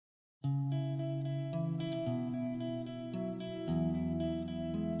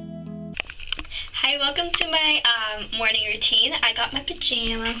Hi, welcome to my morning routine. I got my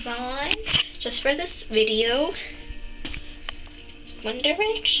pajamas on just for this video. One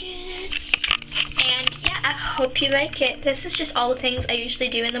Direction. And yeah, I hope you like it. This is just all the things I usually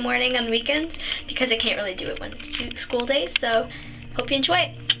do in the morning on weekends because I can't really do it when it's school days, so hope you enjoy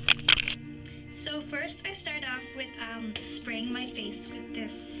it. So first I start off with spraying my face with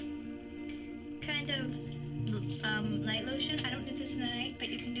this kind of light lotion. I don't do this in the night, but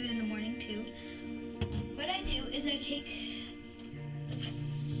you can do it in the morning too. What I do is I take this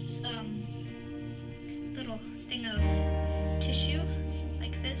little thing of tissue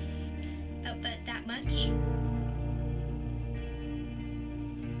like this, about that much,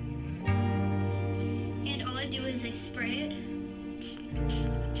 and all I do is I spray it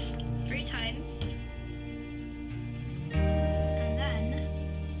 3 times and then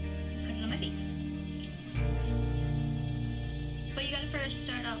put it on my face. But you gotta first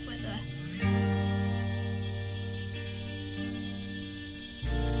start off with a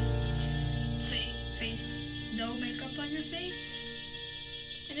face, no makeup on your face,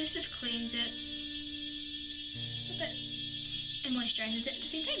 and this just cleans it a bit and moisturizes it at the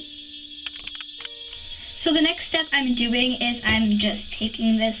same time. So the next step I'm doing is I'm just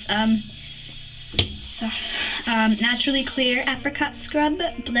taking this Naturally Clear Apricot Scrub,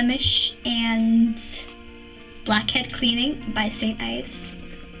 Blemish and Blackhead Cleaning by St. Ives.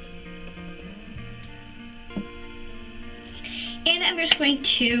 And I'm just going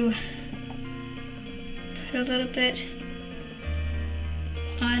to put a little bit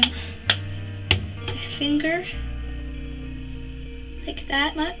on my finger, like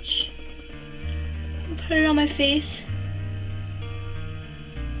that much, and put it on my face.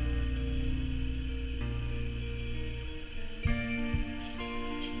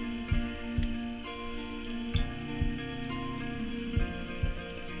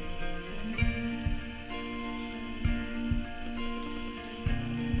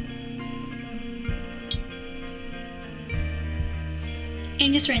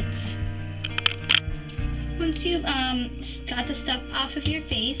 And just rinse. Once you've got the stuff off of your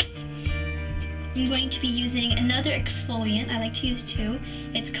face, I'm going to be using another exfoliant. I like to use 2.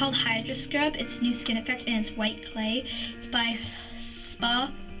 It's called Hydra Scrub. It's New Skin Effect and it's white clay. It's by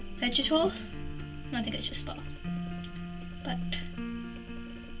Spa Vegetal. No, I think it's just Spa. But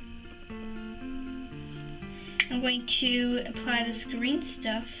I'm going to apply this green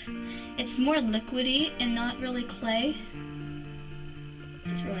stuff. It's more liquidy and not really clay.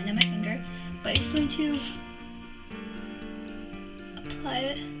 It's rolling on my finger, but I'm just going to apply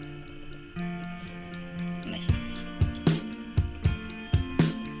it on my face.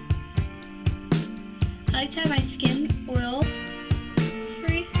 I like to have my skin oil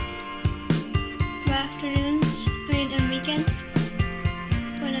free for afternoons, and weekends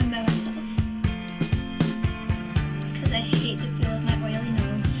when I'm by myself, because I hate the feel of my oily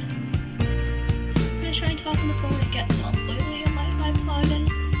nose. I'm gonna try and talk on the phone and get all oily on my iPod and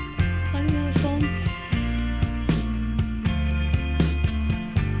on my phone.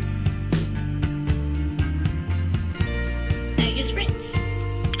 Now you just rinse.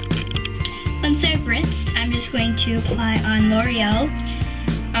 Once I've rinsed, I'm just going to apply on L'Oreal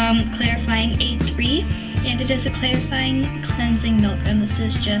Clarifying A3, and it is a clarifying cleansing milk, and this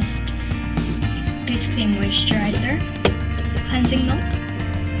is just basically a moisturizer cleansing milk.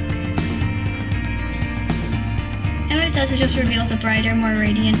 And what it does is just reveals a brighter, more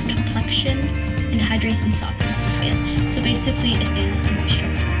radiant complexion and hydrates and softens the skin. So basically it is a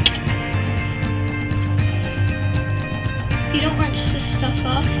moisturizer. You don't want this stuff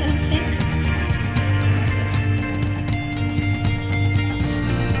off, I don't think.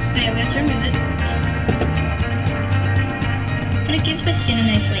 Oh yeah, we have to remove it. But it gives my skin a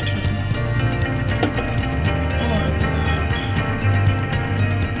nice light tone.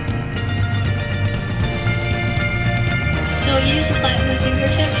 So you just apply it on my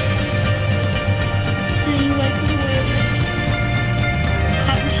fingertips, and you wipe it away with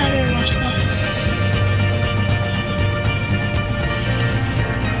cotton pad or washcloth.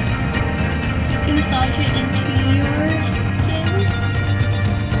 You massage it into your skin.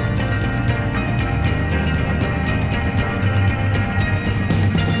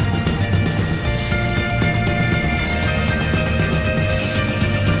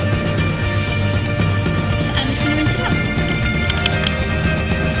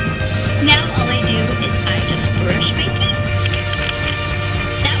 Now all I do is I just brush my teeth.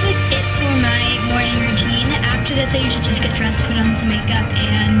 That was it for my morning routine. After this I usually just get dressed, put on some makeup,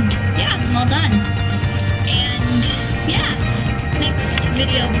 and yeah, I'm all done. And yeah, next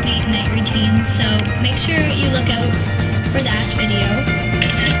video will be night routine, so make sure you look out for that video.